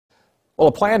Well,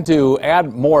 a plan to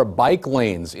add more bike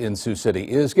lanes in Sioux City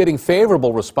is getting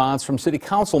favorable response from city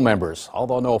council members,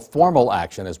 although no formal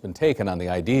action has been taken on the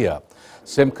idea.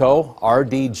 Simcoe,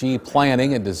 RDG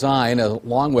Planning and Design,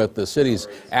 along with the city's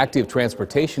Active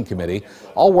Transportation Committee,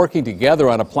 all working together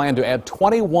on a plan to add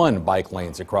 21 bike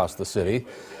lanes across the city.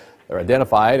 They're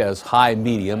identified as high,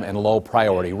 medium, and low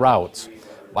priority routes.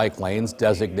 Bike lanes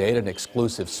designate an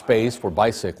exclusive space for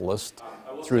bicyclists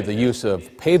through the use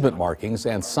of pavement markings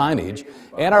and signage,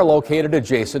 and are located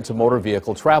adjacent to motor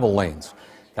vehicle travel lanes.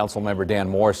 Councilmember Dan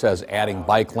Moore says adding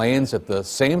bike lanes at the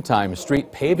same time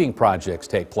street paving projects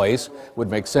take place would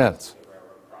make sense.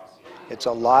 It's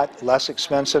a lot less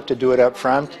expensive to do it up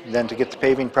front than to get the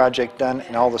paving project done,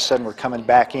 and all of a sudden we're coming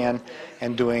back in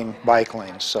and doing bike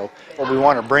lanes. So we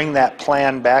want to bring that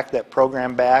plan back, that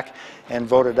program back, and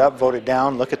vote it up, vote it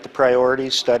down, look at the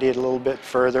priorities, study it a little bit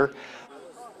further.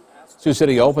 Sioux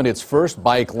City opened its first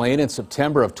bike lane in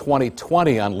September of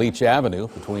 2020 on Leach Avenue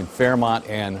between Fairmont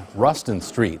and Ruston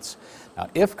Streets. Now,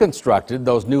 if constructed,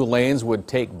 those new lanes would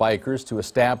take bikers to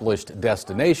established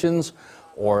destinations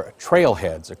or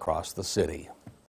trailheads across the city.